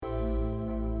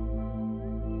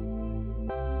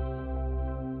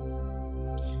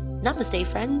Namaste,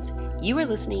 friends. You are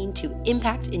listening to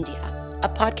Impact India, a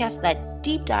podcast that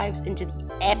deep dives into the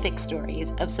epic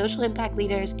stories of social impact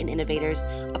leaders and innovators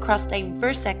across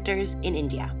diverse sectors in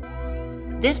India.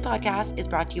 This podcast is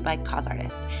brought to you by Cause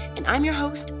Artist, and I'm your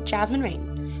host, Jasmine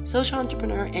Rain, social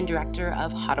entrepreneur and director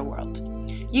of Hada World.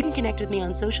 You can connect with me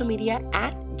on social media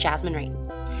at Jasmine Rain.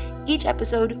 Each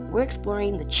episode, we're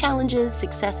exploring the challenges,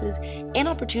 successes, and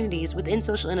opportunities within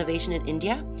social innovation in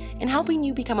India and helping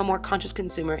you become a more conscious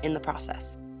consumer in the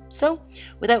process. So,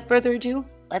 without further ado,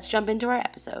 let's jump into our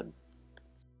episode.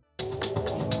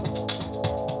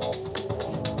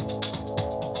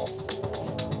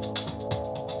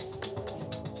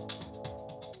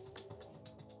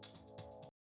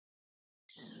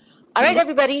 All right,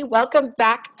 everybody, welcome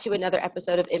back to another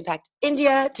episode of Impact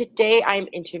India. Today, I'm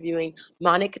interviewing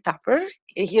Manik Thapar.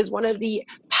 He is one of the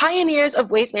pioneers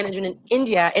of waste management in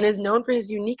India and is known for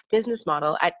his unique business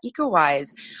model at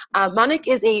EcoWise. Manik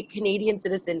is a Canadian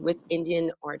citizen with Indian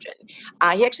origin.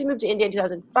 He actually moved to India in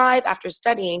 2005 after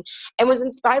studying and was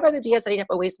inspired by the idea of setting up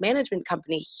a waste management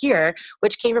company here,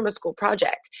 which came from a school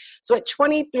project. So at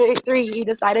 23, he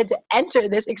decided to enter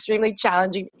this extremely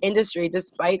challenging industry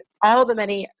despite all the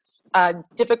many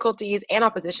difficulties and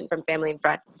opposition from family and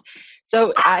friends.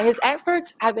 So his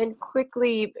efforts have been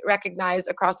quickly recognized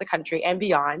across the country and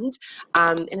beyond,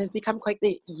 and has become quite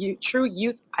the true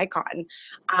youth icon.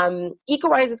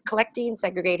 EcoWise is collecting,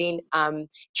 segregating,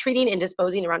 treating, and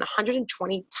disposing around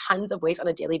 120 tons of waste on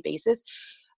a daily basis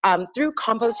through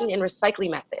composting and recycling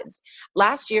methods.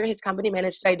 Last year, his company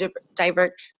managed to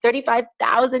divert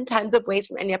 35,000 tons of waste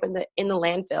from ending up in the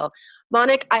landfill.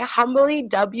 Manik, I humbly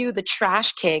dub you the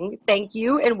Trash King. Thank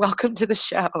you and welcome to the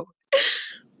show.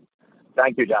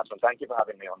 Thank you, Jasmine. Thank you for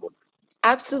having me on board.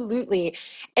 Absolutely.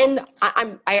 And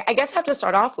I guess I have to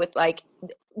start off with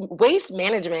waste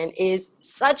management is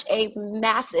such a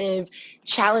massive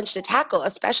challenge to tackle,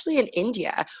 especially in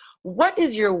India. What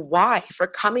is your why for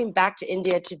coming back to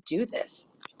India to do this?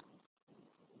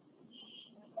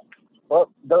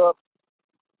 Well,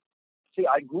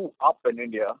 I grew up in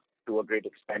India to a great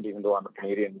extent, even though I'm a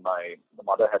Canadian. My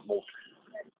mother had moved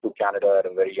to Canada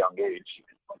at a very young age.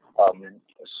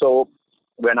 So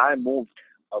when I moved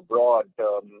abroad,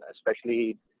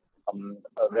 especially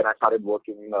when I started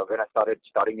working, when I started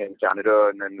studying in Canada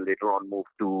and then later on moved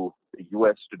to the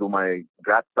US to do my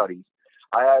grad studies,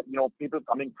 I had, people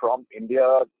coming from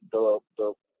India, the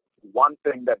one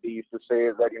thing that they used to say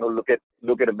is that, look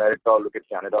at America, look at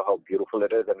Canada, how beautiful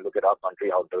it is, and look at our country,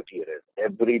 how dirty it is.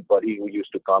 Everybody who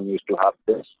used to come used to have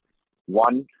this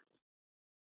one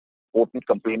potent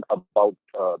complaint about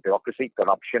bureaucracy,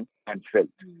 corruption, and filth.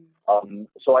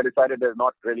 So I decided there's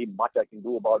not really much I can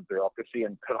do about bureaucracy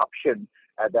and corruption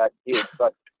at that age,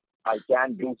 but I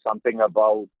can do something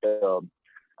about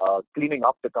cleaning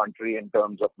up the country in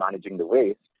terms of managing the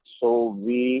waste. So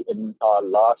we, in our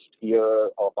last year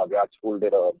of our grad school,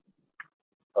 did a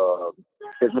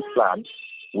business plan,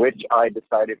 which I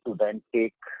decided to then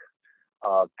take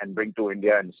and bring to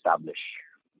India and establish.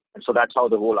 And so that's how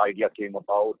the whole idea came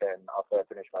about. And after I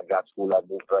finished my grad school, I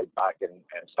moved right back and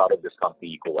started this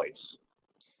company, EcoWise.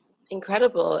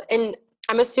 Incredible. And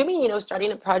I'm assuming,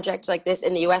 starting a project like this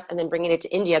in the US and then bringing it to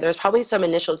India, there's probably some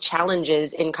initial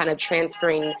challenges in kind of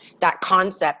transferring that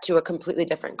concept to a completely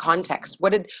different context.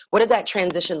 What did that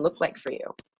transition look like for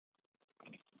you?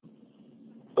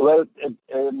 Well,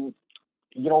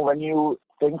 when you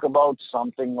think about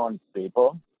something on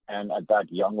paper, and at that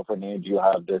young of an age, you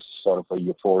have this sort of a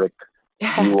euphoric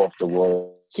view of the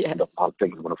world, yes. Of how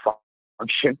things are going to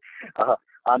function.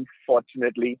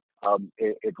 Unfortunately,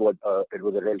 it was a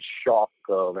real shock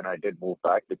when I did move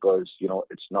back because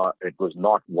it was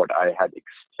not what I had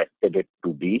expected it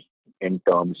to be in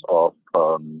terms of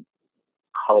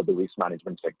how the waste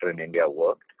management sector in India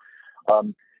worked.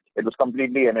 It was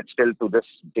completely, and it still to this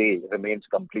day remains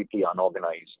completely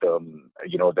unorganized. There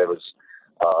was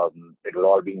it was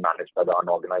all being managed by the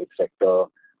unorganized sector.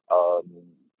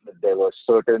 There were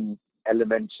certain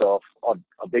elements of, or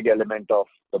a big element of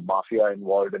the mafia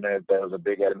involved in it. There was a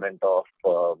big element of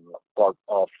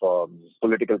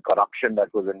political corruption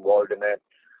that was involved in it.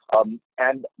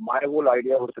 And my whole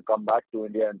idea was to come back to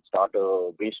India and start a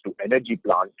waste to energy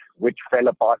plant, which fell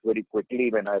apart very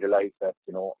quickly when I realized that,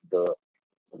 the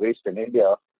waste in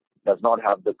India does not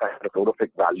have the kind of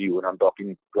calorific value, and I'm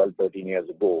talking 12, 13 years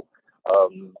ago,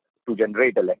 to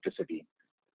generate electricity.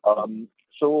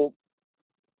 So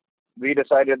we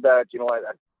decided that,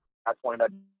 at that point, I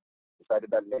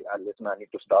decided that, listen, I need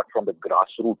to start from the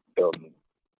grassroots,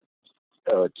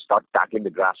 start tackling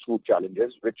the grassroots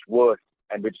challenges, which were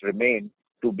and which remain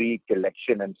to be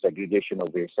collection and segregation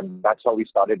of waste. And that's how we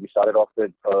started. We started off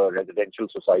with a residential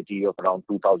society of around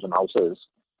 2,000 houses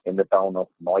in the town of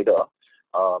Noida.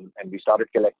 And we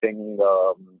started collecting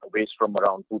waste from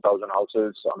around 2,000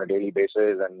 houses on a daily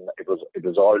basis. And it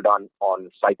was all done on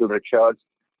cycle rickshaws.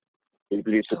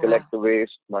 People used to collect the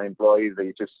waste. My employees, they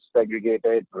used to segregate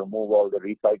it, remove all the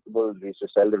recyclables. We used to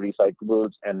sell the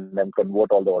recyclables and then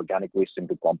convert all the organic waste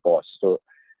into compost. So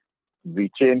we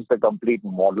changed the complete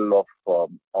model of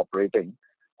operating,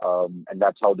 and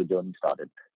that's how the journey started.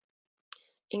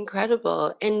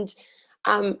 Incredible. And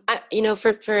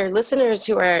for listeners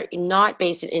who are not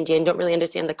based in India and don't really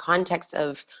understand the context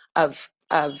of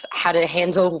how to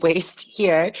handle waste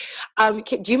here,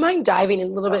 do you mind diving a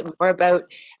little bit more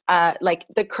about like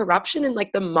the corruption and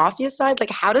like the mafia side?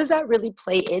 Like, how does that really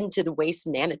play into the waste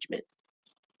management?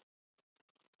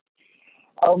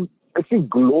 I think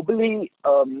globally,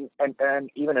 and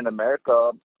even in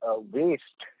America, waste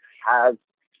has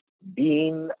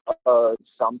been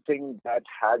something that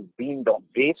has been the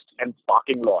waste and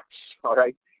parking lots. All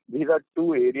right, these are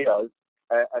two areas,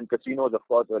 and casinos, of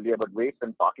course, earlier, but waste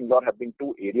and parking lot have been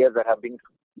two areas that have been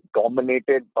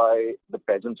dominated by the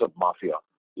presence of mafia.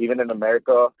 Even in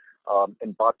America,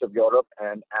 in parts of Europe,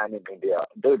 and in India.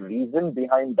 The reason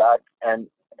behind that, and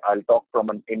I'll talk from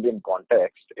an Indian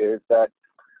context, is that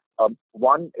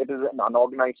one, it is an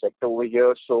unorganized sector over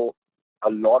here, so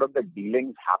a lot of the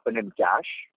dealings happen in cash.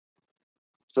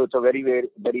 So it's a very, very,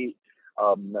 very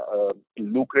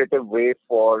lucrative way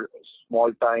for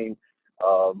small-time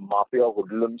mafia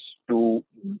hoodlums to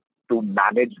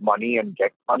manage money and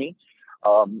get money.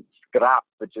 Scrap,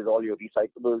 which is all your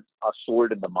recyclables, are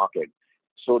sold in the market.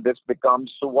 So this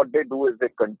becomes, so what they do is they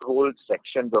control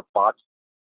sections or parts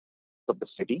of the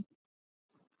city,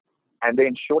 and they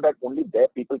ensure that only their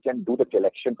people can do the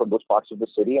collection from those parts of the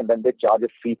city, and then they charge a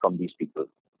fee from these people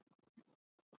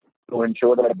to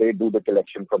ensure that they do the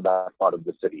collection from that part of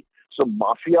the city. So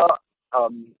mafia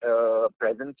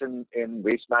presence in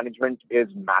waste management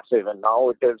is massive, and now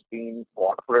it has been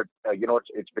corporate.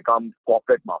 It's become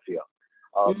corporate mafia,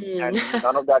 and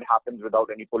none of that happens without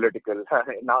any political.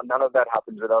 None of that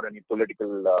happens without any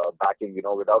political backing.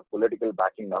 Without political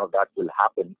backing, none of that will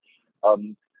happen.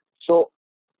 So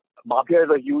mafia is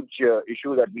a huge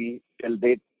issue that we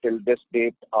till this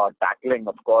date are tackling.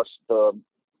 Of course, the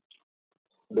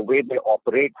way they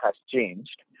operate has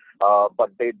changed,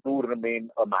 but they do remain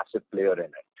a massive player in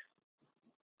it.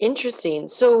 Interesting.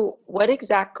 So what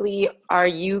exactly are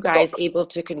you guys able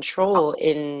to control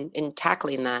in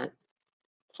tackling that?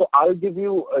 So I'll give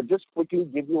you just quickly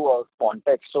give you a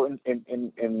context. So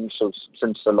so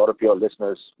since a lot of your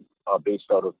listeners are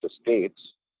based out of the States,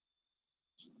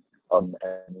 and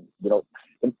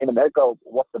in America,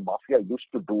 what the mafia used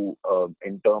to do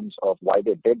in terms of why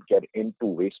they did get into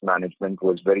waste management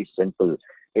was very simple.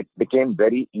 It became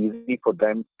very easy for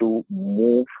them to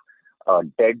move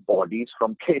dead bodies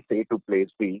from place A to place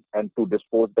B and to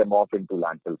dispose them off into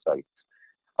landfill sites.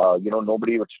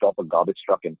 Nobody would stop a garbage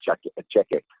truck and check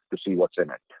it to see what's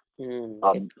in it.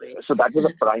 So that was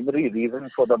a primary reason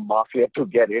for the mafia to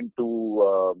get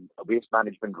into waste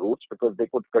management routes, because they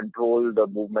could control the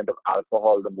movement of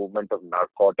alcohol, the movement of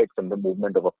narcotics, and the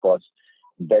movement of course,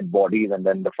 dead bodies, and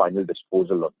then the final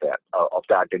disposal of that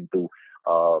into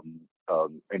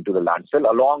the landfill,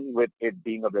 along with it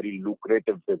being a very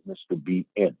lucrative business to be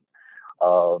in.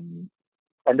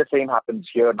 And the same happens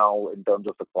here now in terms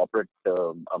of the corporate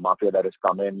mafia that has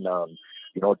come in.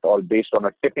 It's all based on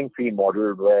a tipping fee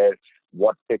model where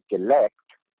what they collect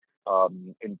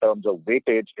in terms of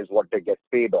weightage is what they get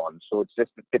paid on. So it's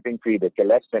just a tipping fee they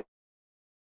collect and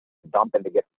dump, and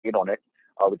they get paid on it,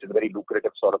 which is a very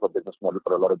lucrative sort of a business model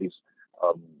for a lot of these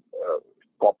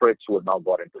corporates who have now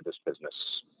got into this business.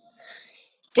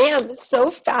 Damn,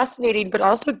 so fascinating, but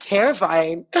also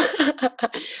terrifying.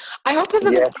 I hope this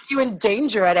doesn't put you in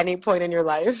danger at any point in your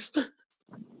life.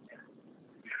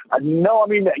 No, I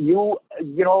mean,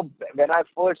 when I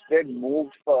first did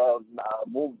move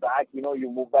back,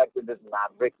 you move back with this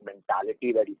maverick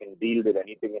mentality that you can deal with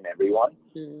anything and everyone.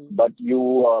 But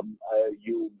you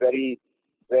very,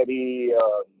 very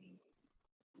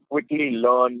quickly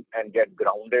learn and get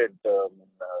grounded,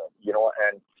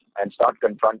 and start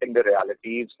confronting the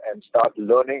realities and start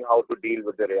learning how to deal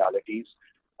with the realities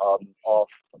of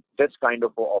this kind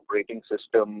of operating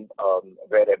system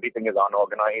where everything is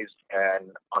unorganized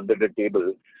and under the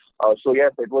table. So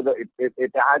yes,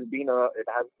 it has been a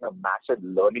massive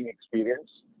learning experience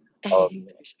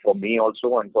for me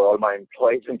also, and for all my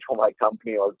employees and for my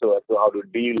company also, as to how to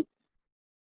deal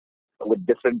with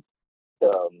different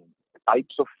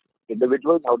types of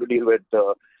individuals, how to deal with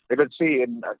Because see,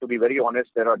 to be very honest,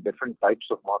 there are different types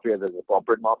of mafia. There's the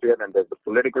corporate mafia, and there's the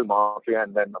political mafia,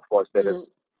 and then of course there is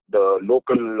the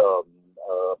local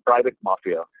private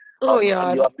mafia. Oh, And you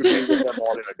yeah. have to deal with them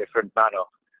all in a different manner,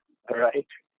 right?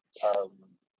 Um,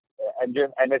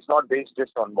 and it's not based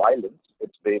just on violence.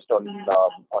 It's based on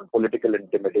political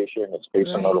intimidation. It's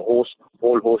based on a Right.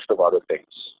 whole host of other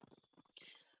things.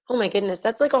 Oh my goodness,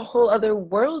 that's like a whole other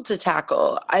world to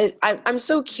tackle. I'm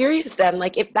so curious then,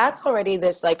 like if that's already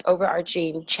this like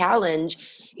overarching challenge,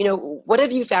 what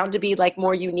have you found to be like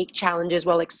more unique challenges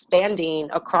while expanding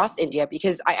across India?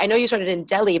 Because I know you started in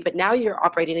Delhi, but now you're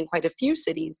operating in quite a few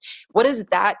cities. What does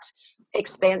that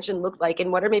expansion look like? And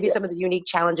what are maybe Yeah. some of the unique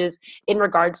challenges in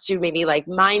regards to maybe like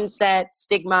mindset,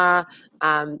 stigma,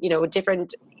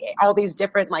 different, all these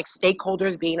different like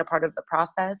stakeholders being a part of the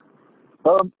process?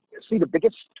 Um, See, the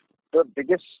biggest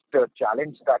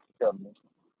challenge that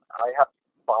I have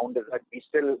found is that we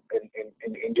still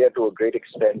in India to a great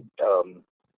extent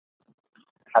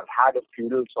have had a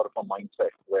feudal sort of a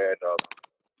mindset where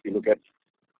if you look at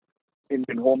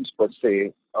Indian homes per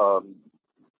se,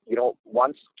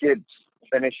 once kids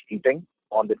finish eating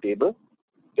on the table,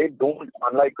 they don't,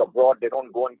 unlike abroad, they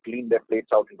don't go and clean their plates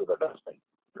out into the dustbin,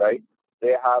 right?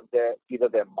 They have either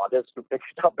their mothers to pick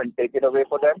it up and take it away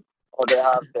for them, or they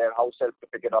have their house help to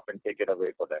pick it up and take it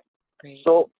away for them. Right.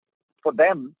 So for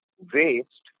them, waste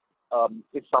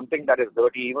is something that is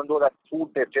dirty, even though that food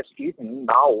they've just eaten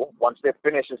now, once they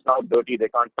finish, is now dirty. They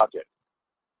can't touch it,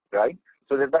 right?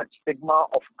 So there's that stigma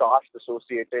of caste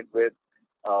associated with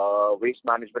waste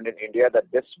management in India,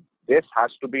 that this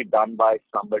has to be done by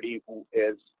somebody who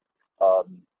is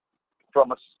um,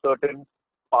 from a certain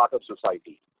part of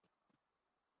society.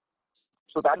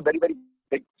 So that very, very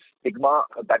big stigma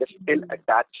that is still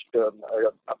attached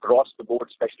across the board,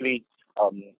 especially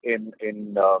in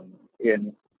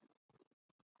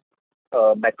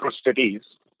metro cities.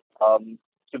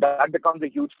 So that becomes a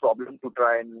huge problem to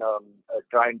try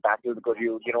and tackle, because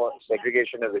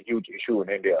segregation is a huge issue in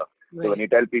India. So when Right. you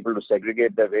tell people to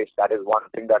segregate their waste, that is one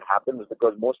thing that happens,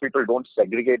 because most people don't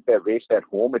segregate their waste at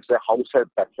home. It's their house help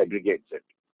that segregates it.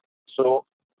 So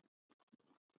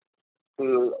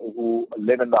people who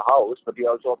live in the house, but you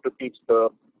also have to teach the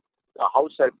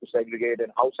house help to segregate,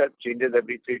 and house help changes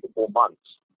every 3 to 4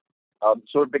 months.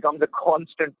 So it becomes a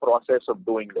constant process of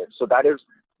doing this. So that is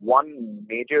one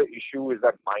major issue, is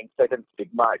that mindset and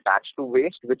stigma attached to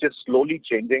waste, which is slowly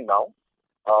changing now.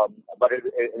 But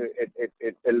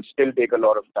it'll still take a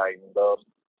lot of time. The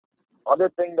other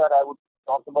thing that I would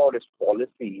talk about is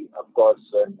policy, of course,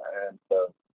 and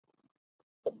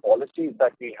the policies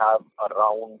that we have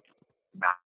around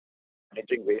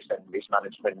managing waste and waste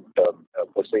management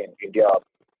per se in India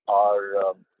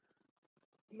are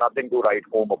nothing to write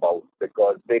home about,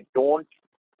 because they don't.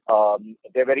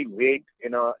 They're very vague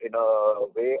in a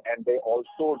way, and they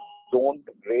also don't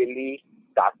really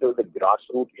tackle the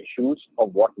grassroots issues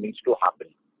of what needs to happen.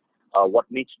 What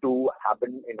needs to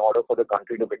happen in order for the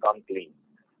country to become clean.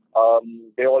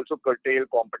 They also curtail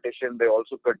competition. They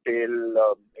also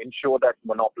ensure that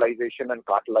monopolization and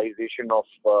cartelization of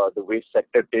the waste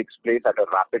sector takes place at a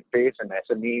rapid pace, and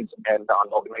SMEs and the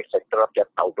unorganized sector are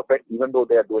kept out of it, even though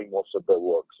they are doing most of the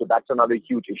work. So that's another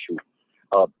huge issue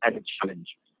and a challenge.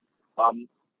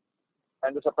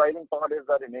 And the surprising part is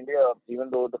that in India, even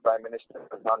though the Prime Minister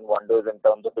has done wonders in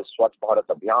terms of his Swachh Bharat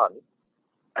Abhiyan,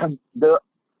 the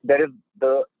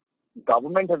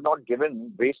government has not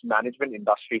given waste management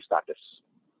industry status.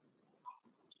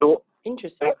 So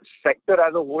Interesting. the sector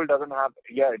as a whole doesn't have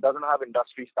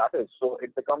industry status. So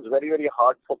it becomes very, very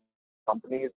hard for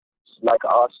companies like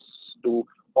us or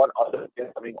others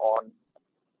coming on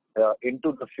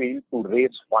into the field to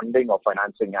raise funding or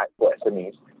financing for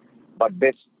SMEs. But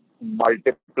this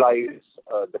multiplies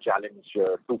the challenge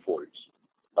twofold.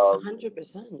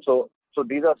 100%. So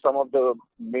these are some of the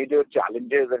major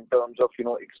challenges in terms of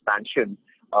expansion,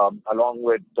 along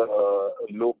with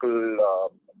local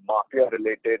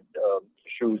mafia-related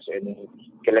issues in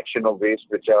collection of waste,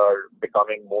 which are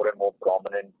becoming more and more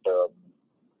prominent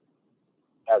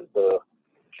as the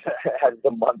as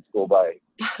the months go by.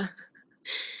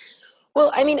 Well,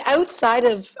 I mean, outside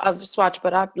of Swachh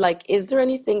Bharat, like, is there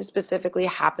anything specifically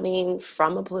happening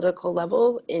from a political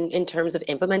level in terms of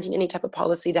implementing any type of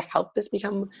policy to help this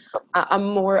become a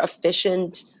more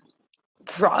efficient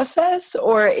process?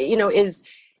 Or,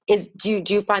 do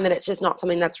you find that it's just not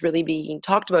something that's really being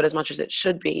talked about as much as it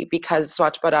should be, because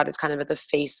Swachh Bharat is kind of at the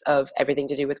face of everything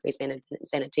to do with waste management and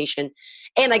sanitation?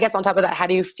 And I guess on top of that, how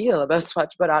do you feel about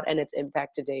Swachh Bharat and its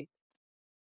impact to date?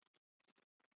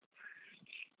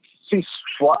 See,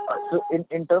 so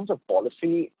in terms of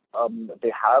policy,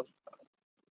 they have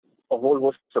a whole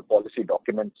host of policy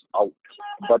documents out.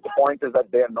 But the point is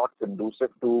that they are not conducive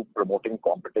to promoting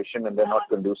competition, and they're not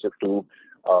conducive to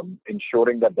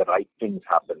ensuring that the right things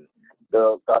happen.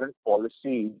 The current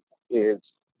policy is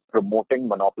promoting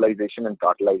monopolization and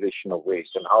cartelization of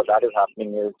waste. And how that is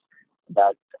happening is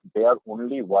that they are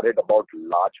only worried about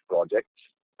large projects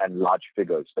and large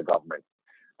figures, the government.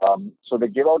 So they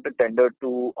give out a tender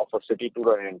of a city to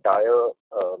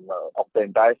the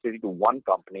entire city to one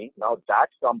company. Now that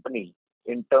company,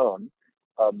 in turn,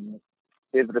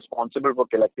 is responsible for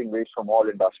collecting waste from all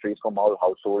industries, from all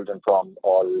households, and from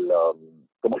all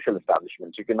commercial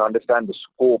establishments. You can understand the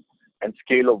scope and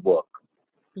scale of work.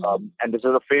 And this is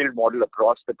a failed model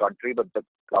across the country, but the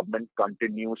government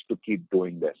continues to keep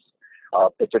doing this.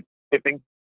 It's a tipping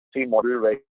fee model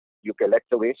where you collect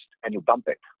the waste and you dump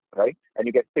it, right? And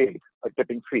you get paid a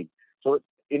tipping fee. So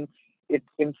it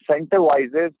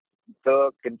incentivizes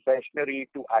the concessionary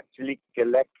to actually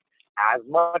collect as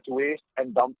much waste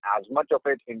and dump as much of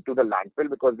it into the landfill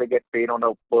because they get paid on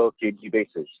a per kg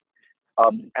basis.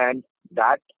 And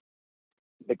that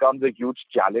becomes a huge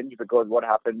challenge because what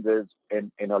happens is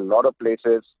in a lot of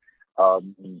places, for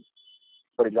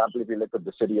example, if you look at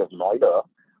the city of Noida,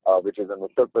 which is in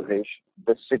Uttar Pradesh,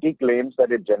 the city claims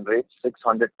that it generates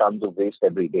 600 tons of waste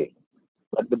every day.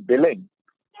 But the billing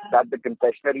that the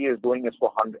concessionary is doing is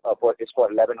for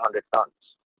 1,100 tons.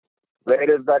 Where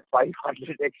is that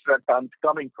 500 extra tons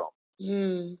coming from?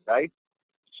 Right?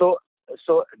 So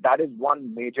that is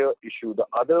one major issue. The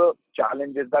other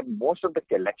challenge is that most of the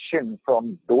collection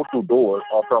from door to door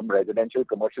or from residential,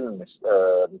 commercial, and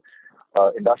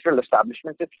industrial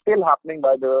establishments is still happening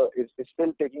is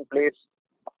still taking place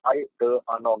by the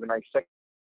unorganized sector.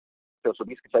 So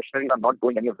these concessionaries are not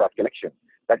doing any of that collection.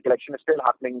 That collection is still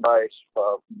happening by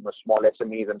small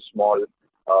SMEs and small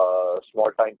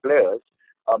time players.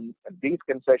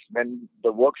 When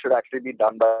the work should actually be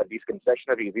done by these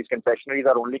concessionaries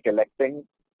are only collecting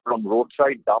from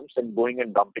roadside dumps and going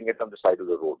and dumping it on the side of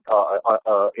the road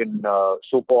in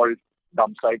so-called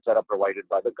dump sites that are provided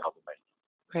by the government.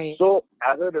 Right. So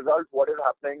as a result, what is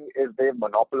happening is they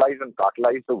monopolize and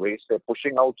cartelize the waste. They're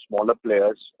pushing out smaller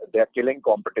players. They're killing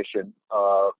competition.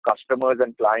 Customers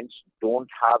and clients don't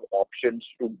have options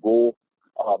to go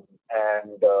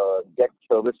and get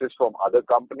services from other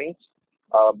companies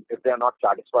if they are not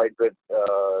satisfied with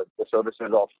the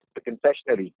services of the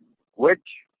concessionary, which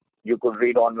you could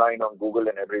read online on Google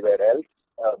and everywhere else,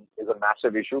 is a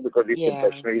massive issue because these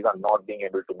concessionaries are not being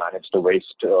able to manage the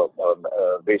waste of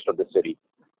the city.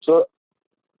 So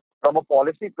from a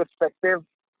policy perspective,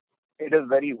 it is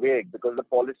very vague because the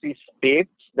policy states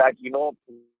that,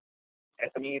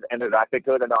 SMEs and the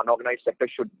traffickers and the unorganized sector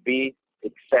should be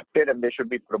accepted and they should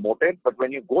be promoted. But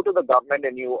when you go to the government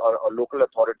and you are a local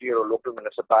authority or a local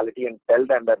municipality and tell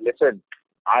them that, listen,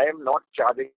 I am not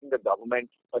charging the government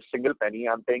a single penny.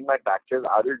 I'm paying my taxes.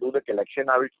 I will do the collection.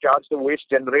 I will charge the waste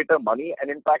generator money. And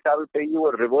in fact, I will pay you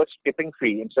a reverse tipping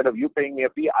fee. Instead of you paying me a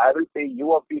fee, I will pay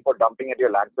you a fee for dumping at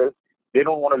your landfill. They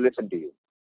don't want to listen to you.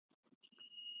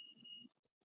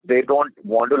 They don't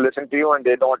want to listen to you, and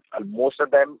they don't, most of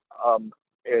them,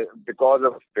 because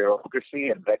of bureaucracy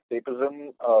and red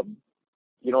tapeism,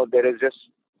 there is just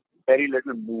very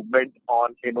little movement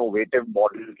on innovative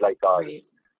models like ours.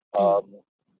 Right.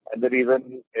 And the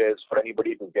reason is for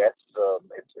anybody to guess.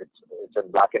 It's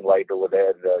in black and white over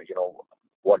there.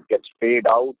 What gets paid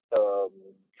out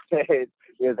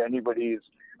is anybody's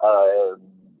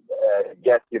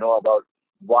guess. About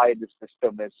why this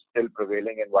system is still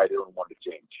prevailing and why they don't want to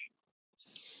change.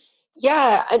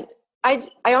 Yeah, and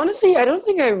I honestly, I don't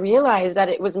think I realized that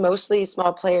it was mostly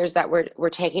small players that were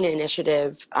taking an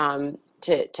initiative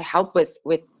to help with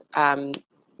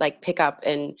like pickup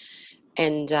and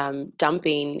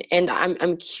dumping. And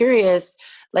I'm curious,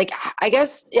 like, I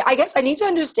guess I need to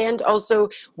understand also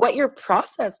what your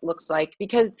process looks like,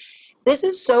 because this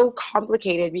is so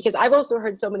complicated. Because I've also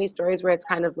heard so many stories where it's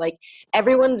kind of like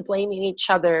everyone's blaming each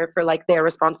other for like their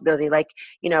responsibility. Like,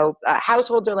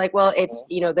 households are like, well, it's,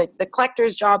 the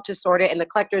collector's job to sort it. And the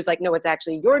collector's like, no, it's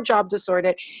actually your job to sort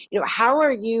it. How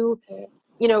are you,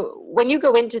 when you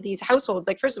go into these households,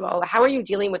 like, first of all, how are you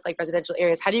dealing with like residential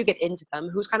areas? How do you get into them?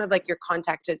 Who's kind of like your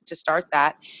contact to start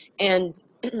that? And,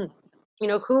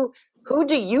 who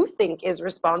do you think is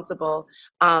responsible?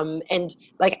 And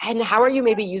how are you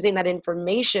maybe using that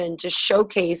information to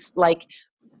showcase like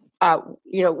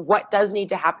what does need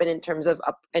to happen in terms of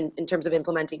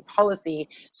implementing policy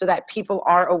so that people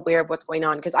are aware of what's going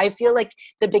on. Because I feel like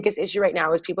the biggest issue right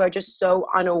now is people are just so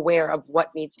unaware of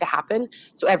what needs to happen.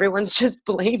 So everyone's just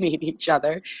blaming each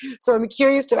other. So I'm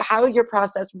curious to how your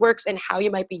process works and how you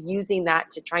might be using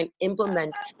that to try and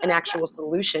implement an actual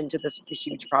solution to this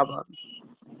huge problem.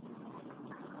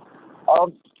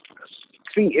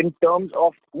 See, in terms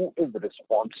of who is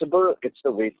responsible, it's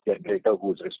the waste generator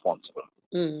who's responsible.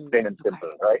 Plain and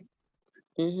simple, right?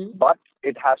 Mm-hmm. But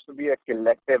it has to be a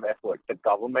collective effort. The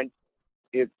government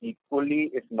is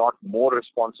equally, if not more,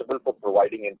 responsible for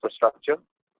providing infrastructure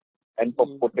and for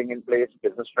putting in place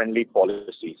business-friendly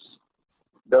policies.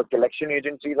 The collection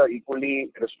agencies are equally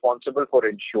responsible for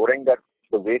ensuring that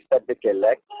the waste that they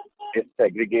collect is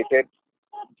segregated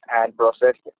and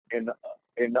processed in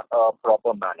a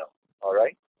proper manner. All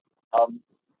right.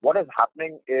 What is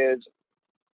happening is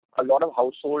a lot of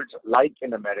households, like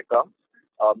in America,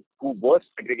 who were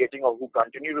segregating or who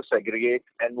continue to segregate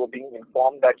and were being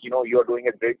informed that, you're doing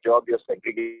a great job, you're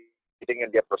segregating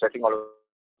and they're processing all of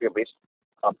your waste.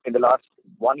 In the last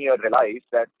 1 year, realized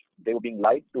that they were being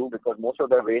lied to because most of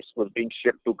their waste was being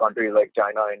shipped to countries like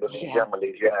China, Indonesia,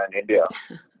 Malaysia, and India,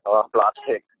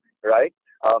 plastic, right?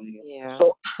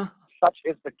 So such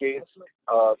is the case.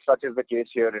 Such is the case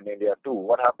here in India too.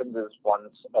 What happens is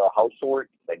once a household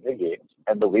segregates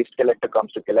and the waste collector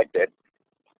comes to collect it,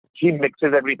 he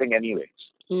mixes everything anyways.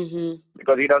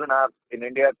 Because he doesn't have, in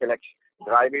India,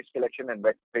 dry waste collection and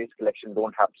wet waste collection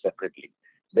don't happen separately.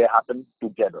 They happen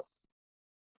together,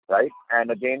 right? And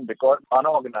again, because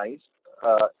unorganized,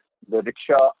 the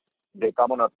rickshaw, they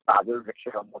come on a paddle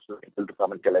rickshaw, most of the people to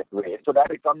come and collect waste. So that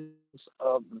becomes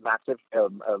a massive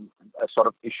sort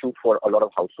of issue for a lot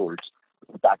of households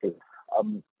to tackle.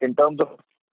 In terms of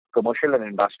commercial and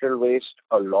industrial waste,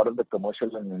 a lot of the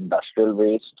commercial and industrial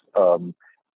waste,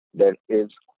 there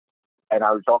is, and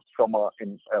I'll talk from a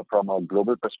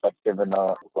global perspective and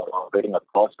operating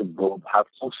across the globe, have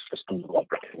two systems of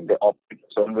operating. They operate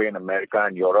a certain way in America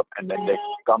and Europe, and then they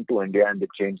come to India and they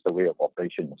change the way of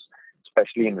operations,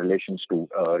 especially in relation to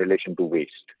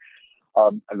waste.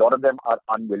 A lot of them are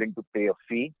unwilling to pay a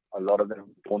fee. A lot of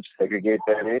them don't segregate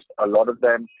their waste. A lot of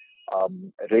them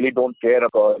really don't care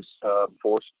because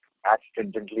forced as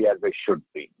stringently as they should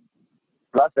be.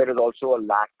 Plus, there is also a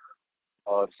lack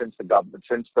since the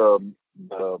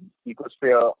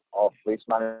ecosphere of waste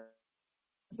management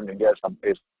in India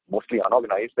is mostly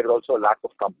unorganized. There is also a lack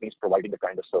of companies providing the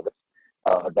kind of service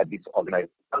that these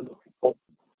organized.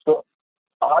 So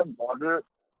our model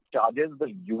charges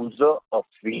the user a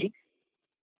fee.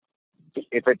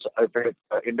 If it's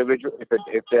individual, if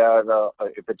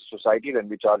it's society, then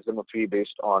we charge them a fee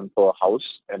based on per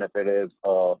house, and if it is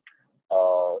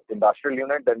industrial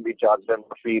unit, then we charge them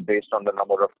a fee based on the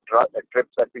number of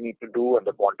trips that we need to do and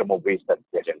the quantum of waste that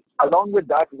we get in. Along with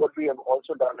that, what we have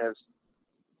also done is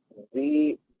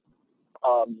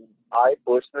I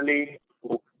personally,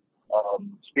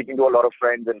 speaking to a lot of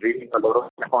friends and reading a lot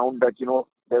of, found that,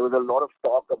 there was a lot of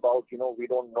talk about, we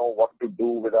don't know what to do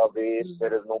with our waste.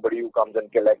 There is nobody who comes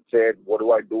and collects it. What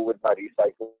do I do with my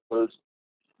recyclables?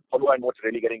 How do I know what's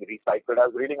really getting recycled? I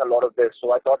was reading a lot of this.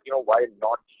 So I thought, why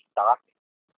not start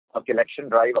a collection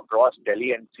drive across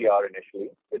Delhi NCR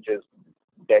initially, which is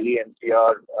Delhi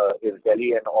NCR is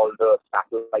Delhi and all the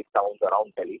satellite towns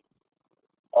around Delhi,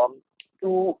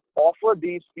 to offer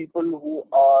these people who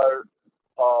are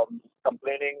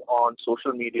complaining on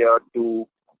social media to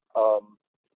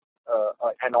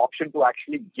an option to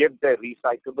actually give their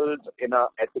recyclables in an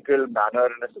ethical manner,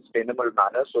 in a sustainable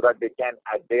manner, so that they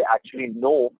actually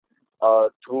know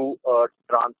through a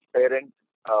transparent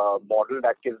model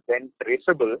that is then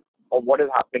traceable of what is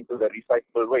happening to the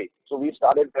recyclable waste. So we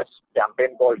started this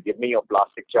campaign called Give Me Your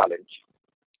Plastic Challenge,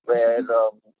 where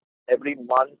every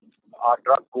month our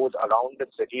truck goes around the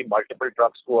city, multiple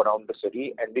trucks go around the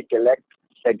city, and we collect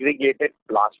segregated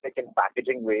plastic and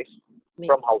packaging waste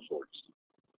from households.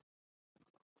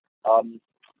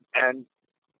 And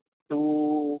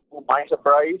to my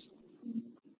surprise,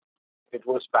 it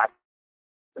was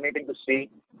fascinating to see,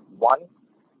 one,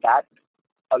 that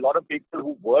a lot of people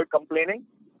who were complaining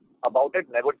about it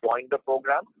never joined the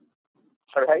program.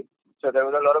 Right? So there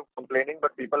was a lot of complaining,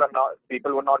 but people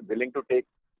were not willing to take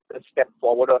a step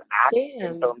forward or act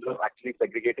in terms of actually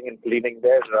segregating and cleaning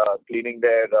their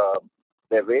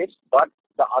waste. But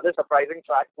the other surprising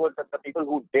fact was that the people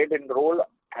who did enroll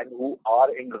and who are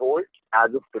enrolled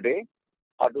as of today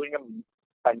are doing a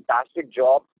fantastic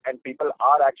job, and people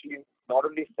are actually not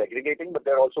only segregating, but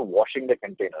they're also washing the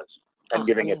containers and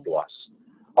giving it to us.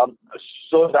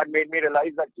 So that made me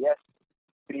realize that yes,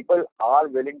 people are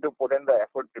willing to put in the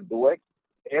effort to do it.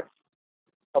 if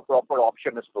a proper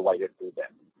option is provided to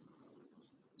them.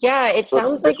 Yeah, it So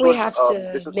sounds this like we was have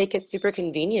to make it super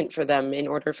convenient for them in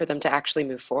order for them to actually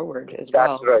move forward as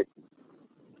well. That's right.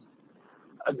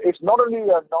 It's not only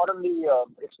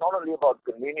about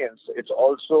convenience. It's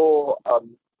also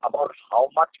about how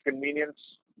much convenience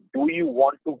do you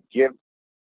want to give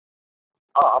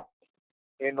up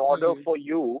in order for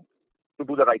you to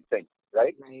do the right thing,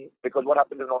 right? Because what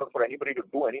happens, in order for anybody to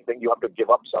do anything, you have to give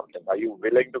up something. Are you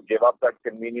willing to give up that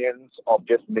convenience of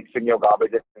just mixing your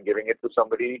garbage and giving it to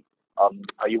somebody?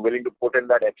 Are you willing to put in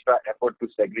that extra effort to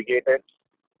segregate it?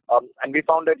 And we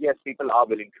found that, yes, people are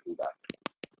willing to do that.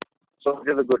 So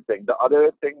it is a good thing. The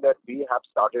other thing that we have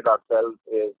started ourselves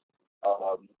is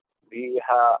we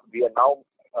are now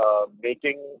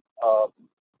making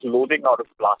clothing out of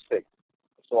plastic.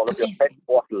 So all of your PET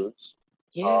bottles,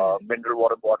 mineral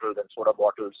water bottles and soda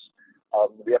bottles,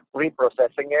 we are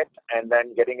pre-processing it and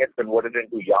then getting it converted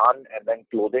into yarn and then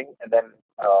clothing and then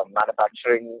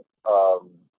manufacturing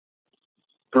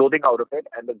clothing out of it.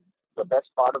 And the best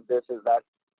part of this is that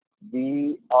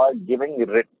we are giving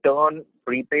return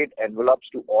prepaid envelopes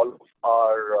to all of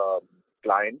our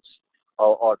clients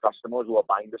or customers who are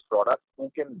buying this product,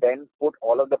 who can then put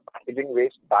all of the packaging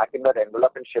waste back in that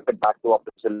envelope and ship it back to our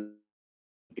facility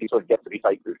so it gets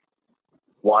recycled.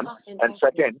 One. And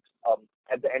second,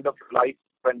 at the end of life,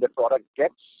 when the product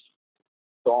gets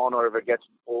gone or if it gets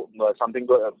something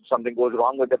goes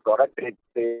wrong with the product,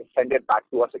 they send it back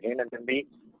to us again, and then we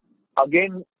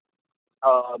again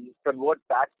convert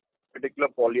that particular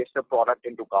polyester product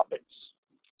into carpets.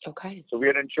 Okay. So we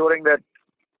are ensuring that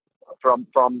from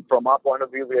our point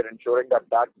of view, we are ensuring that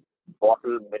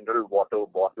mineral water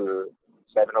bottle,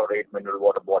 7 or 8 mineral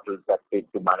water bottles that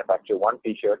take to manufacture one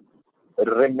T-shirt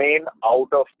remain out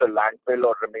of the landfill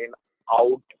or remain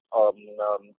out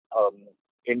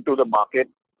into the market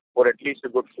for at least a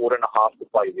good 4.5 to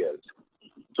 5 years.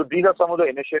 So these are some of the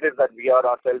initiatives that we are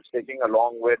ourselves taking,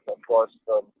 along with, of course,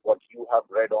 what you have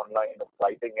read online of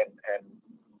fighting and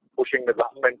pushing the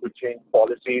government to change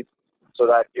policies so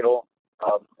that,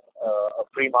 a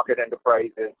free market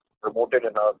enterprise is promoted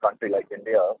in a country like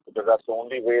India, because that's the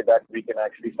only way that we can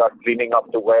actually start cleaning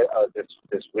up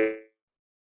this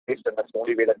waste, and that's the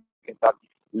only way that we can start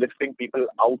lifting people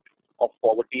out of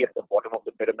poverty at the bottom of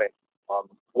the pyramid,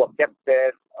 who are kept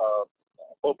there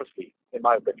purposely, in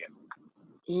my opinion.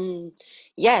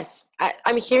 Yes,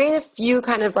 I'm hearing a few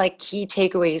kind of like key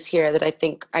takeaways here that I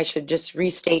think I should just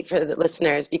restate for the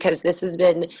listeners, because this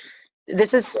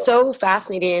is so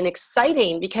fascinating and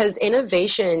exciting, because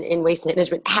innovation in waste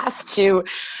management has to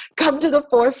come to the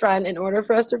forefront in order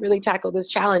for us to really tackle this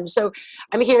challenge. So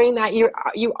I'm hearing that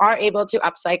you are able to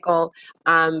upcycle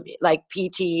like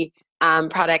PT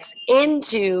products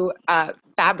into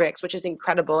fabrics, which is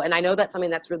incredible. And I know that's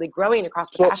something that's really growing across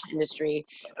the fashion industry.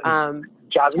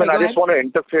 Jasmine, I just want to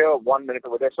interfere 1 minute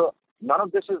over there. So none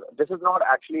of this is not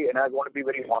actually, and I want to be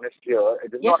very honest here,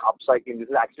 it is not upcycling, this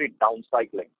is actually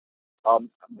downcycling.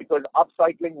 Because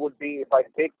upcycling would be if I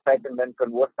take PET and then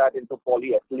convert that into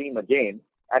polyethylene again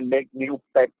and make new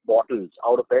PET bottles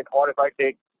out of it, or if I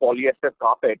take polyester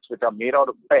carpets which are made out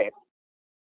of PET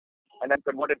and then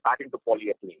convert it back into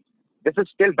polyethylene. This is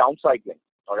still downcycling,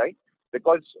 all right?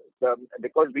 Because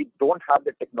we don't have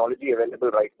the technology available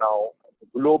right now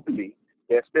globally.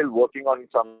 They're still working on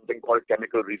something called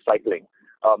chemical recycling,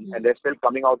 and they're still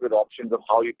coming out with options of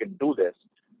how you can do this.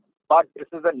 But this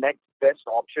is the next best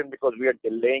option, because we are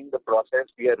delaying the process.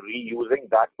 We are reusing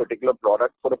that particular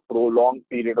product for a prolonged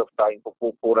period of time,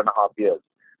 for 4.5 years.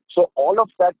 So all of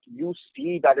that you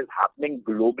see that is happening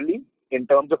globally in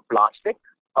terms of plastic,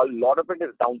 a lot of it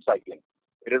is downcycling.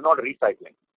 It is not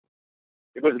recycling.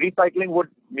 Because recycling would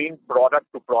mean product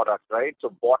to product, right? So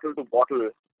bottle to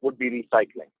bottle would be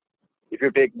recycling. If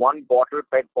you take one bottle,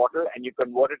 PET bottle, and you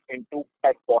convert it into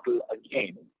PET bottle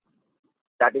again,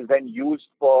 that is then used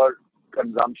for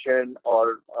consumption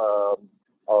or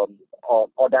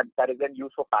that is then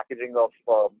used for packaging of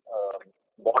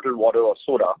bottled water or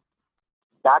soda,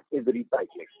 that is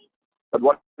recycling. But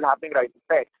what's happening right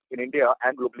now, PET in India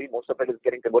and globally, most of it is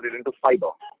getting converted into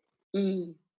fiber,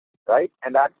 right?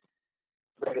 And that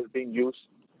is being used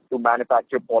to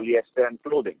manufacture polyester and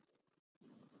clothing.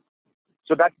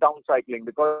 So that's downcycling,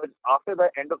 because after the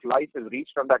end of life is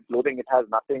reached on that clothing, there's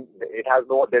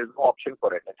no option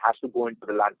for it. It has to go into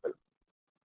the landfill.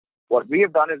 What we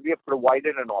have done is we have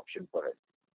provided an option for it.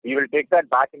 We will take that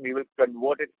back and we will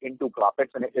convert it into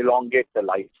carpets and elongate the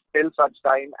life till such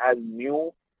time as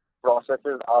new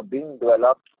processes are being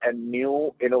developed and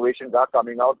new innovations are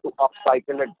coming out to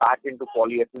upcycle it back into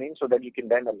polyethylene, so that you can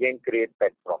then again create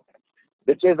PET from it.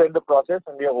 which is in the process,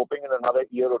 and we are hoping in another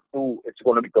year or two it's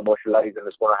going to be commercialized and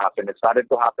it's going to happen. It started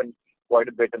to happen quite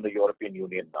a bit in the European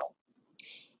Union now.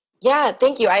 Yeah,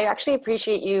 thank you. I actually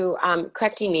appreciate you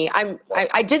correcting me.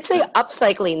 I did say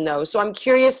upcycling though, so I'm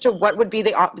curious to what would be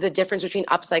the difference between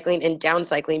upcycling and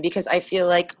downcycling, because I feel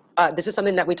like this is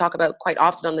something that we talk about quite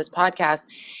often on this podcast,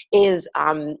 is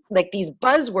like these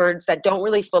buzzwords that don't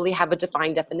really fully have a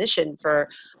defined definition for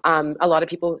a lot of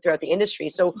people throughout the industry.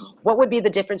 So what would be the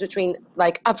difference between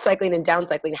like upcycling and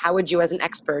downcycling? How would you as an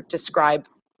expert describe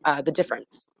the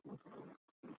difference?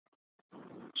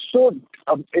 So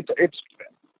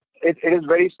it is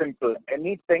very simple.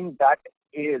 Anything that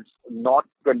is not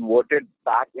converted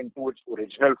back into its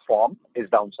original form is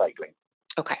downcycling.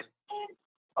 Okay.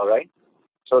 All right.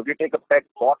 So if you take a PET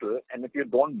bottle and if you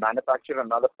don't manufacture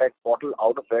another PET bottle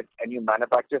out of it and you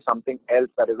manufacture something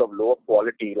else that is of lower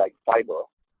quality like fiber,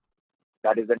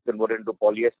 that is then converted into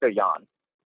polyester yarn,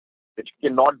 which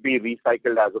cannot be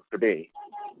recycled as of today,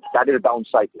 that is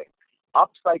downcycling.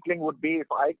 Upcycling would be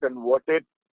if I converted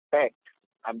PET.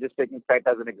 I'm just taking PET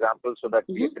as an example so that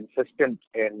we are consistent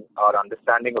in our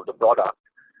understanding of the product.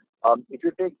 If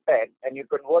you take PET and you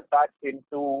convert that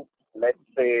into, let's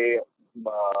say,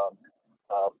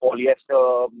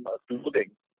 polyester clothing,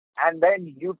 and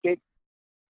then you take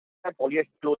that polyester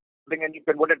clothing and you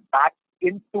convert it back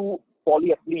into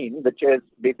polyethylene, which is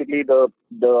basically the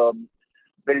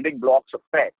building blocks of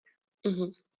PET.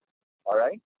 All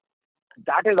right?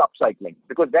 That is upcycling,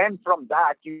 because then from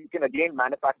that you can again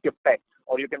manufacture PET,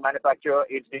 or you can manufacture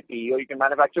HDPE, or you can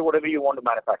manufacture whatever you want to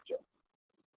manufacture.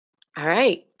 All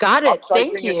right. Got it.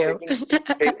 Thank you.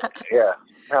 Yeah.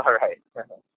 All right.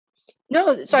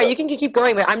 No, sorry, you can keep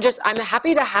going, but I'm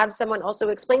happy to have someone also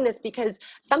explain this, because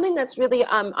something that's really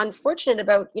unfortunate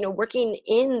about, working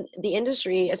in the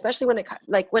industry, especially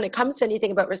when it comes to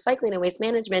anything about recycling and waste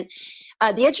management,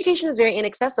 the education is very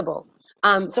inaccessible.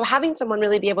 So having someone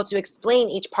really be able to explain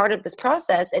each part of this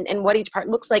process and what each part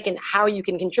looks like and how you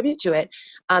can contribute to it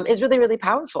is really, really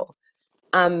powerful.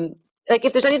 Like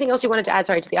if there's anything else you wanted to add,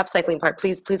 sorry, to the upcycling part,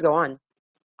 please go on.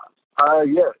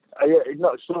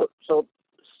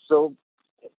 So,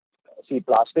 see,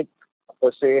 plastic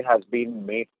per se has been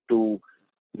made to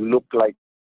look like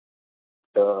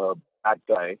the bad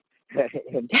guy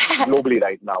globally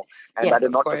right now, and yes, that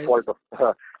is not the fault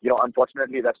of.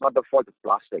 Unfortunately, that's not the fault of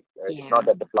plastic. Right? Yeah. It's not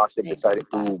that the plastic decided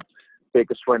to take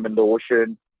a swim in the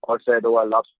ocean or said, "Oh, I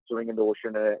love swimming in the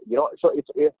ocean." So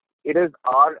it is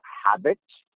our habits,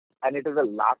 and it is a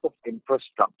lack of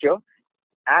infrastructure.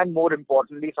 And more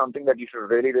importantly, something that you should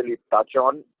really, really touch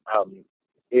on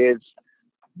is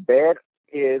there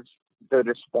is the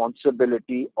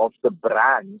responsibility of the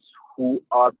brands who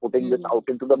are putting this out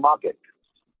into the market.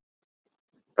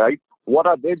 Right? What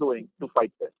are they doing to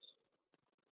fight this?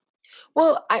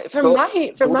 Well, from my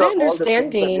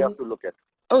understanding, you have to look at.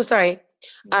 Oh, sorry.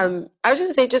 I was going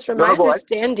to say, just from my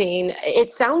understanding,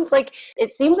 it seems like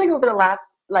over the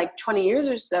last 20 years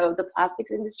or so, the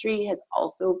plastics industry has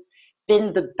also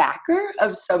been the backer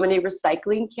of so many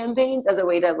recycling campaigns as a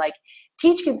way to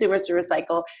teach consumers to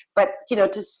recycle, but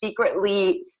to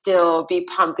secretly still be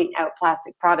pumping out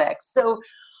plastic products. So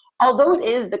although it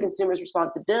is the consumer's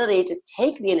responsibility to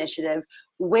take the initiative,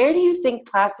 where do you think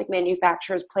plastic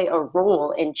manufacturers play a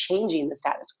role in changing the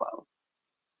status quo?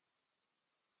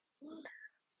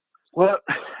 Well,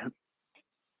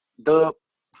 the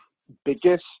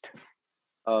biggest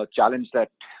challenge that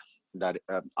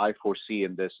I foresee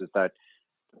in this is that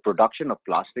the production of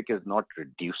plastic is not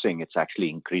reducing; it's actually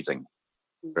increasing,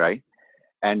 right?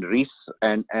 And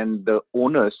the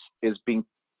onus is being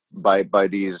by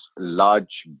these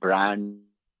large brand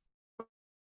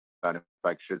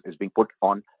manufacturers is being put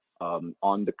on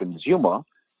the consumer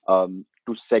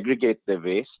to segregate the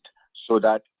waste so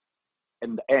that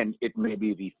in the end it may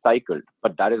be recycled.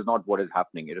 But that is not what is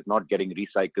happening. It is not getting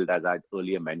recycled, as I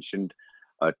earlier mentioned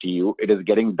to you. It is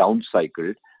getting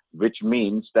downcycled, which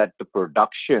means that the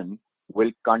production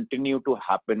will continue to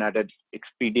happen at an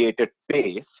expedited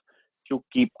pace to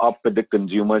keep up with the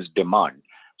consumer's demand.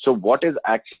 So what is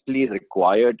actually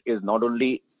required is not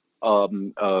only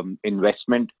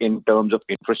investment in terms of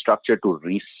infrastructure to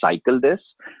recycle this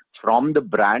from the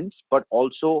brands, but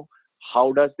also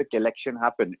how does the collection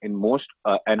happen in most,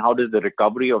 and how does the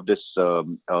recovery of this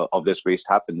waste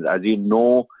happen? As you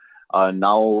know,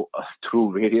 now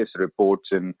through various reports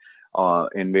in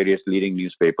various leading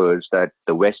newspapers, that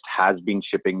the West has been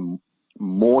shipping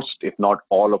most, if not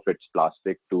all, of its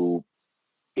plastic to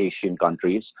Asian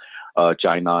countries,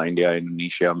 China, India,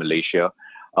 Indonesia, Malaysia,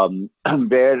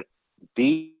 where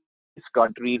these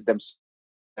countries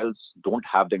themselves don't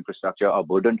have the infrastructure, are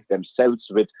burdened themselves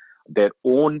with their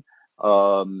own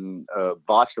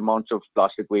vast amounts of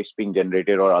plastic waste being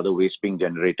generated or other waste being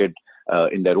generated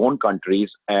in their own countries.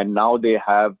 And now they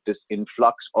have this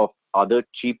influx of other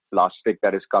cheap plastic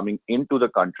that is coming into the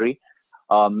country,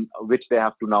 which they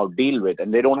have to now deal with.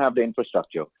 And they don't have the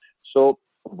infrastructure. So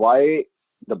why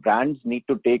the brands need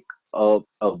to take a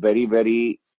very,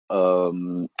 very,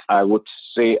 I would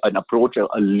say, an approach,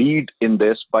 a lead in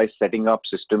this by setting up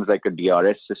systems like a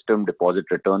DRS system, deposit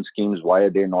return schemes. Why are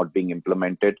they not being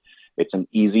implemented? It's an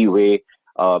easy way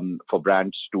for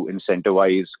brands to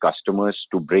incentivize customers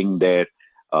to bring their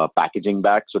packaging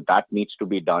back. So that needs to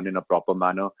be done in a proper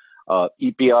manner.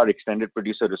 EPR, extended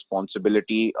producer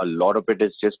responsibility, a lot of it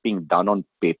is just being done on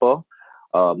paper.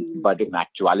 But in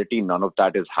actuality, none of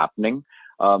that is happening.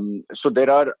 So there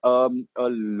are a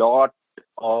lot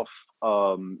of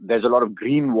there's a lot of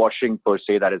greenwashing per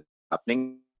se that is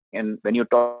happening. And when you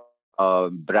talk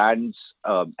brands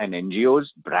and NGOs,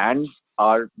 brands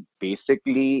are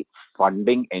basically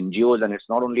funding NGOs, and it's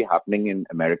not only happening in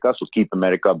America. So Keep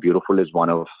America Beautiful is one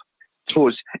of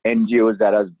those NGOs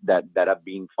that are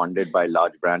being funded by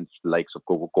large brands likes of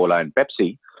Coca-Cola and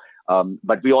Pepsi.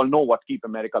 But we all know what Keep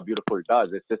America Beautiful does.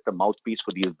 It's just a mouthpiece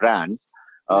for these brands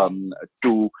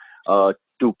to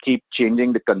keep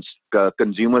changing the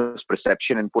consumer's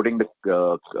perception and putting the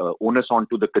onus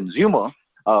onto the consumer,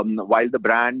 while the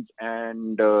brands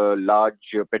and large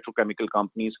petrochemical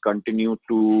companies continue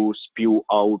to spew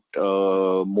out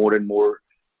more and more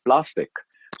plastic.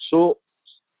 So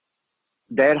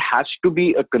there has to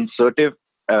be a concerted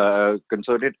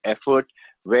effort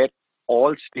where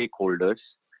all stakeholders,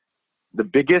 the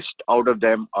biggest out of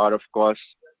them are, of course,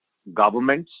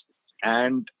 governments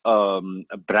and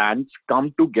brands,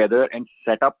 come together and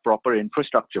set up proper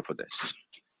infrastructure for this.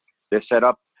 They set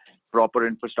up proper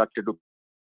infrastructure to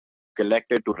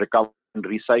collect it, to recover and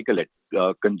recycle it.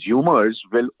 Consumers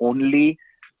will only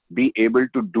be able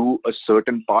to do a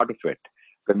certain part of it.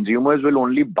 Consumers will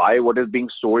only buy what is being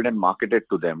sold and marketed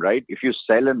to them, right? If you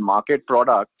sell and market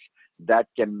products that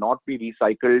cannot be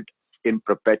recycled in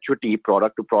perpetuity,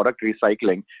 product to product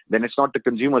recycling, then it's not the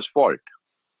consumer's fault.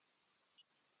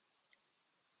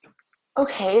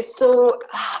 Okay, so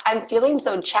I'm feeling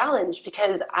so challenged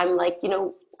because I'm like,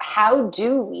 how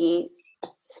do we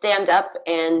stand up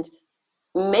and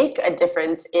make a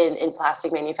difference in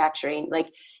plastic manufacturing?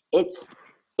 Like, it's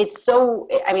so,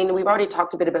 I mean, we've already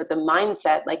talked a bit about the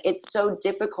mindset. Like, it's so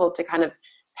difficult to kind of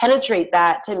penetrate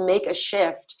that, to make a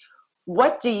shift.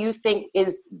 What do you think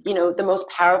is, the most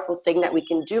powerful thing that we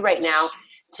can do right now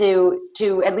to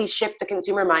at least shift the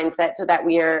consumer mindset so that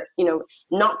we are,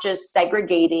 not just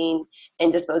segregating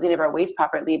and disposing of our waste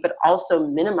properly, but also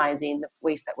minimizing the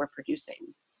waste that we're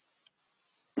producing?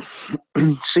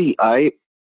 See, I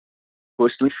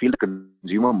personally feel the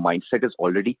consumer mindset is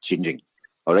already changing.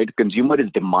 All right, the consumer is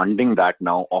demanding that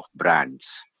now of brands.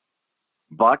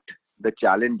 But the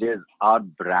challenge is, are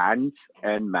brands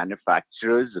and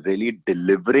manufacturers really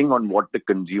delivering on what the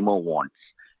consumer wants?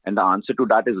 And the answer to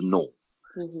that is no.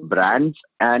 Mm-hmm. Brands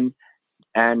and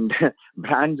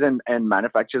brands and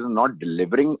manufacturers are not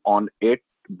delivering on it.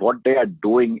 What they are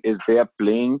doing is they are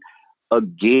playing a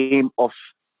game of,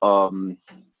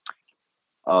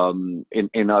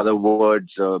 in other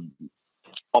words,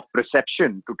 of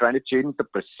perception, to try to change the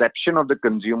perception of the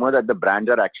consumer that the brands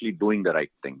are actually doing the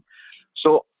right thing.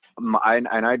 So,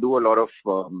 I do a lot of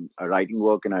writing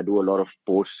work, and I do a lot of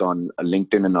posts on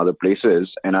LinkedIn and other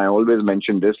places. And I always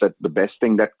mention this, that the best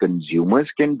thing that consumers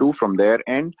can do from their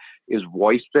end is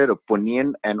voice their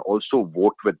opinion and also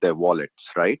vote with their wallets,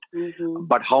 right? Mm-hmm.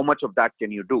 But how much of that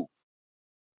can you do?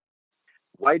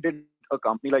 Why did a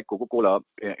company like Coca-Cola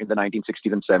in the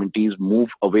 1960s and 70s move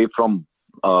away from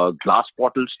glass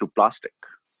bottles to plastic,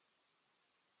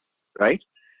 right?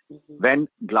 Mm-hmm. When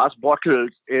glass bottles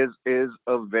is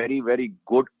a very, very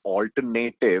good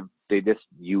alternative. They just,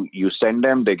 you send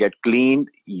them, they get cleaned,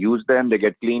 use them, they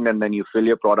get cleaned, and then you fill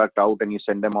your product out and you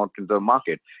send them out to the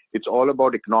market. It's all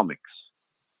about economics.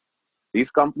 These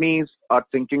companies are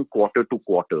thinking quarter to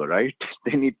quarter, right?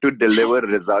 They need to deliver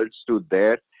results to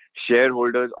their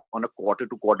shareholders on a quarter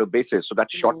to quarter basis. So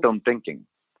that's short-term thinking.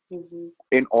 Mm-hmm.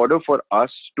 In order for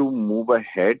us to move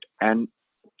ahead and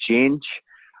change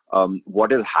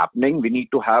what is happening, we need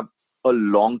to have a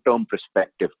long-term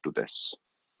perspective to this.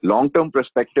 Long-term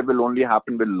perspective will only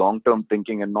happen with long-term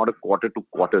thinking and not a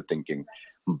quarter-to-quarter thinking.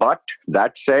 But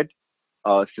that said,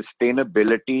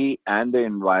 sustainability and the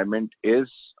environment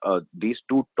these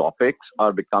two topics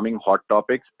are becoming hot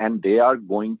topics, and they are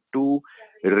going to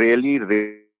really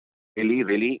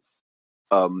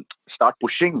start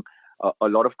pushing a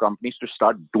lot of companies to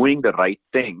start doing the right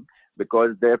thing,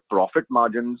 because their profit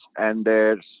margins and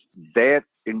their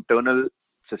internal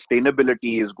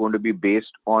sustainability is going to be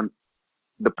based on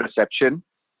the perception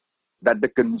that the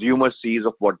consumer sees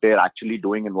of what they're actually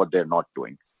doing and what they're not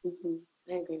doing. Mm-hmm.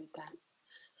 I agree with that.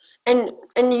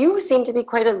 And you seem to be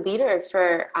quite a leader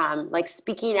for like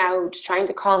speaking out, trying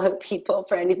to call out people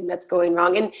for anything that's going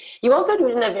wrong. And you also do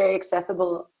it in a very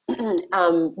accessible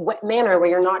manner where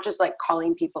you're not just like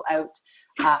calling people out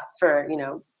for,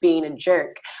 being a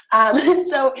jerk.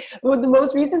 So the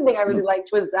most recent thing I really liked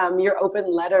was your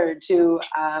open letter to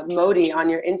Modi on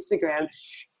your Instagram.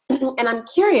 And I'm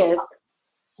curious,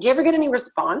 do you ever get any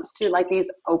response to like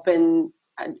these open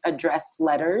addressed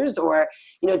letters, or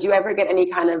do you ever get any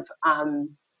kind of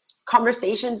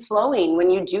conversation flowing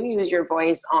when you do use your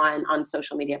voice on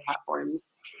social media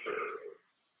platforms?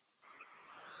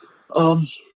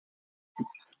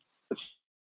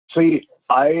 See,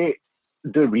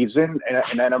 the reason,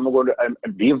 and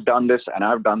we've done this, and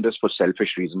I've done this for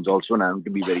selfish reasons also, and I'm to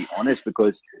be very honest,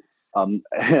 because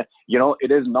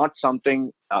it is not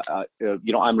something.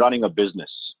 I'm running a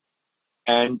business,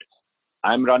 and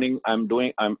I'm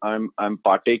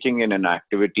partaking in an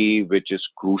activity which is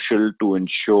crucial to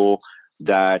ensure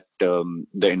that the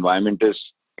environment is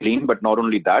clean. But not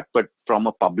only that, but from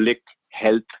a public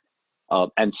health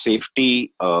and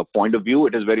safety point of view,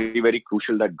 it is very, very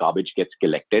crucial that garbage gets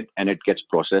collected and it gets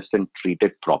processed and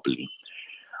treated properly.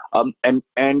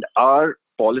 And our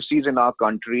policies in our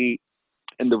country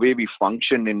and the way we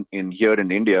function in here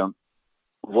in India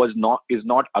is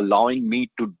not allowing me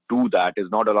to do that, is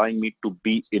not allowing me to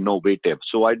be innovative.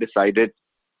 So I decided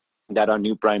that our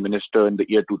new Prime Minister in the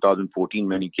year 2014,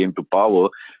 when he came to power,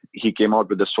 he came out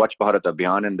with the Swachh Bharat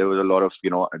Abhiyan, and there was a lot of,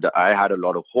 I had a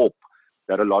lot of hope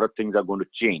that a lot of things are going to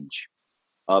change.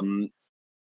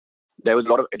 There was a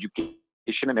lot of education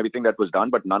and everything that was done,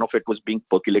 but none of it was being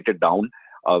percolated down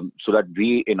so that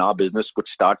we in our business could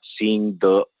start seeing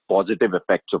the positive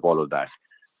effects of all of that.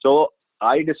 So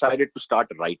I decided to start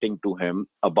writing to him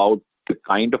about the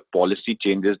kind of policy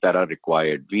changes that are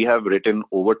required. We have written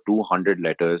over 200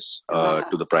 letters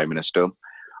to the Prime Minister,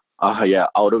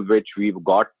 out of which we've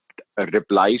got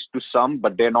replies to some,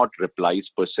 but they're not replies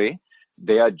per se.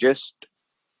 They are just,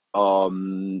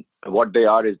 what they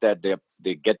are is that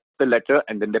they get the letter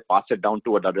and then they pass it down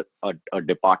to a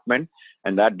department,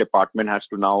 and that department has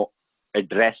to now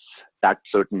address that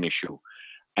certain issue.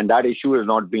 And that issue has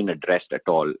not been addressed at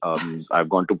all. I've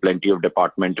gone to plenty of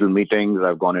departmental meetings.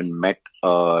 I've gone and met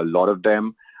a lot of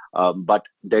them. But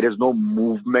there is no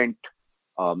movement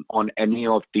on any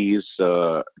of these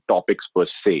topics per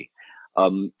se.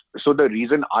 So the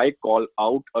reason I call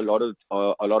out a lot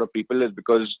of people is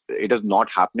because it is not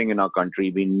happening in our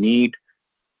country. We need,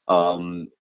 and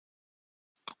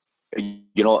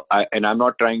I'm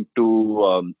not trying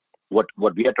to, what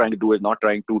we are trying to do is not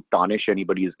trying to tarnish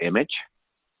anybody's image.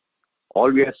 All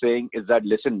we are saying is that,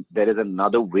 listen, there is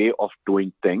another way of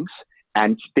doing things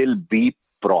and still be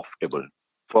profitable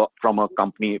from a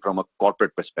company, from a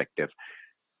corporate perspective.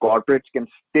 Corporates can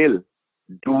still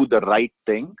do the right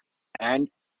thing and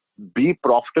be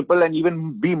profitable, and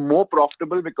even be more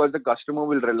profitable, because the customer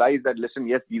will realize that, listen,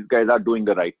 yes, these guys are doing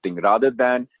the right thing, rather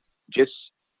than just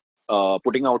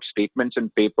putting out statements in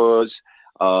papers,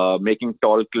 making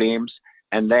tall claims,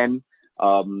 and then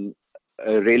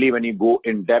really, when you go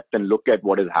in depth and look at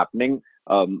what is happening,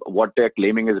 what they're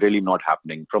claiming is really not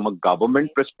happening. From a government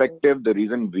perspective, the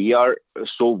reason we are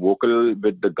so vocal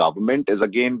with the government is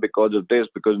again because of this,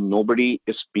 because nobody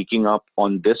is speaking up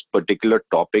on this particular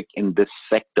topic in this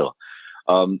sector.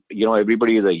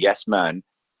 Everybody is a yes man,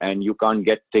 and you can't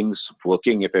get things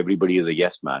working if everybody is a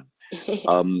yes man.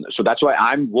 So that's why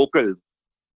I'm vocal.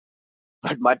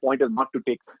 But my point is not to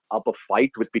take up a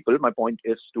fight with people. My point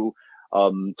is to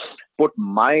put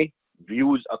my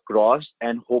views across,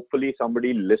 and hopefully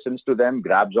somebody listens to them,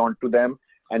 grabs onto them,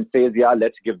 and says, yeah,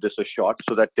 let's give this a shot,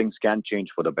 so that things can change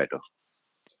for the better.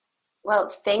 Well,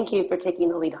 thank you for taking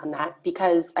the lead on that,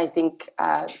 because I think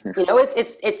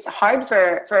it's hard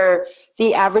for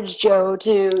the average Joe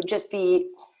to just be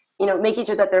making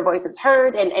sure that their voice is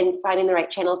heard and finding the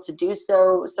right channels to do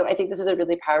so. So I think this is a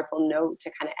really powerful note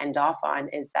to kind of end off on,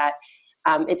 is that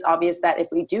it's obvious that if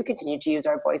we do continue to use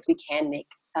our voice, we can make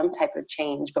some type of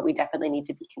change, but we definitely need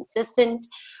to be consistent.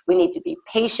 We need to be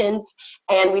patient,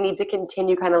 and we need to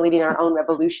continue kind of leading our own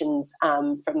revolutions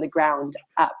from the ground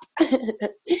up.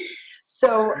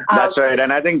 So that's right.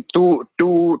 And I think two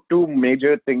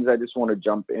major things I just want to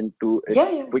jump into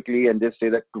quickly and just say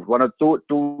that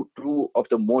two of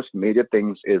the most major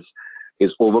things is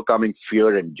overcoming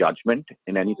fear and judgment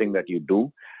in anything that you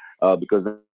do, because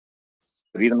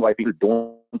reason why people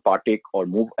don't partake or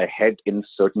move ahead in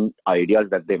certain ideas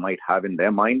that they might have in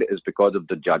their mind is because of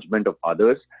the judgment of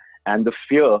others and the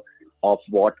fear of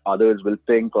what others will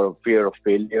think, or fear of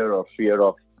failure, or fear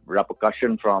of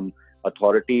repercussion from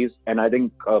authorities. And I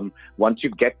think once you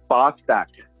get past that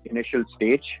initial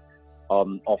stage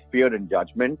of fear and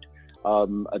judgment,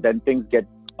 then things get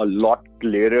a lot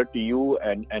clearer to you,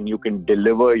 and you can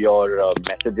deliver your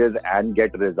messages and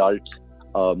get results.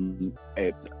 I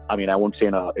mean, I won't say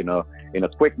in a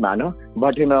quick manner,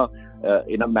 but in a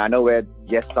manner where,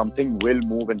 yes, something will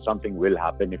move and something will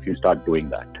happen if you start doing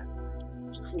that.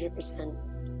 100%.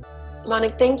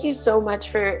 Manik, thank you so much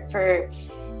for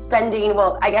spending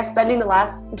the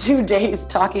last 2 days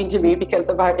talking to me because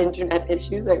of our internet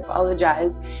issues. I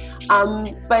apologize.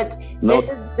 But this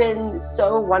has been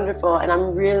so wonderful, and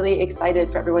I'm really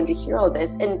excited for everyone to hear all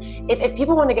this. And if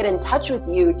people want to get in touch with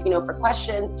you, for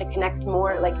questions, to connect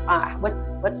more,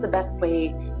 what's the best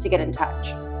way to get in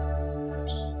touch?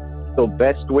 So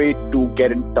best way to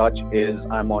get in touch is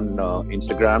I'm on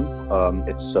Instagram.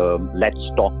 It's Let's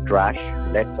Talk Trash.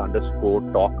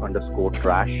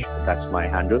 Let's_talk_trash. That's my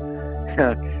handle.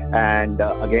 And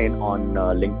again on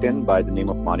LinkedIn by the name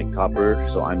of Manik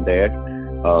Thapar. So I'm there.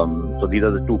 So these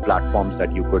are the two platforms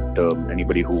that you could,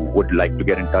 anybody who would like to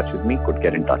get in touch with me could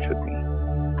get in touch with me.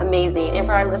 Amazing. And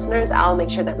for our listeners, I'll make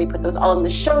sure that we put those all in the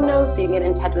show notes so you can get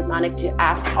in touch with Manik to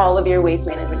ask all of your waste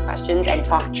management questions and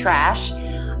talk trash.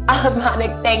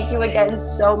 Manik, thank you again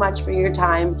so much for your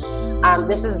time.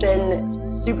 This has been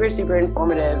super, super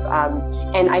informative.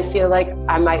 And I feel like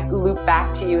I might loop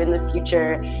back to you in the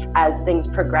future as things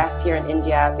progress here in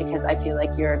India, because I feel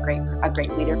like you're a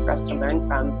great leader for us to learn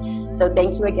from. So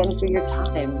thank you again for your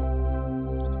time.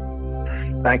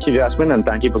 Thank you, Jasmine, and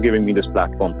thank you for giving me this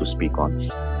platform to speak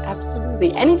on.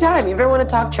 Absolutely. Anytime. If you ever want to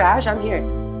talk trash, I'm here.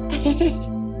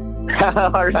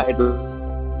 All right.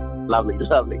 Lovely.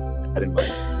 I didn't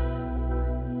mind.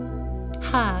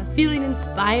 Feeling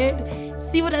inspired?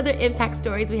 See what other impact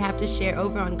stories we have to share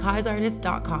over on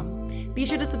causartist.com. Be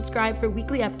sure to subscribe for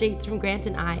weekly updates from Grant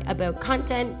and I about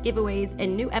content, giveaways,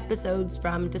 and new episodes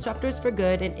from Disruptors for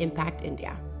Good and Impact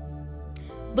India.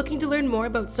 Looking to learn more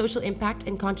about social impact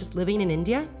and conscious living in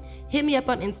India? Hit me up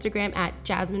on Instagram at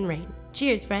Jasmine Rain.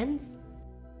 Cheers, friends!